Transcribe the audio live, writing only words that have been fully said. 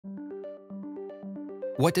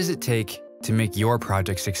What does it take to make your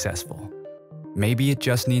project successful? Maybe it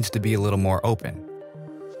just needs to be a little more open.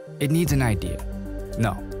 It needs an idea.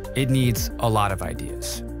 No, it needs a lot of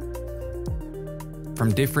ideas.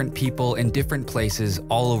 From different people in different places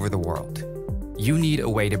all over the world. You need a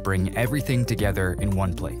way to bring everything together in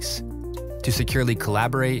one place. To securely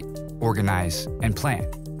collaborate, organize, and plan.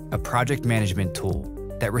 A project management tool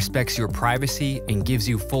that respects your privacy and gives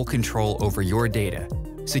you full control over your data,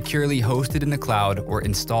 securely hosted in the cloud or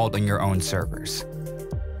installed on your own servers.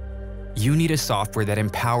 You need a software that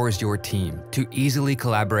empowers your team to easily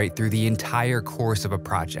collaborate through the entire course of a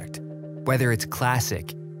project, whether it's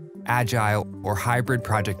classic, agile, or hybrid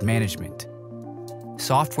project management.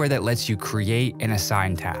 Software that lets you create and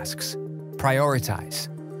assign tasks, prioritize,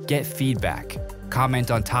 get feedback,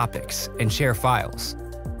 comment on topics, and share files.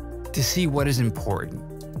 To see what is important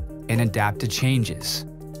and adapt to changes.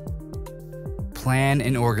 Plan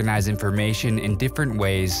and organize information in different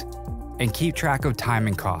ways and keep track of time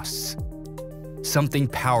and costs. Something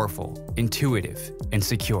powerful, intuitive, and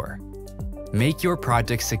secure. Make your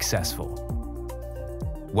project successful.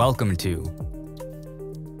 Welcome to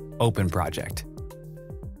OpenProject.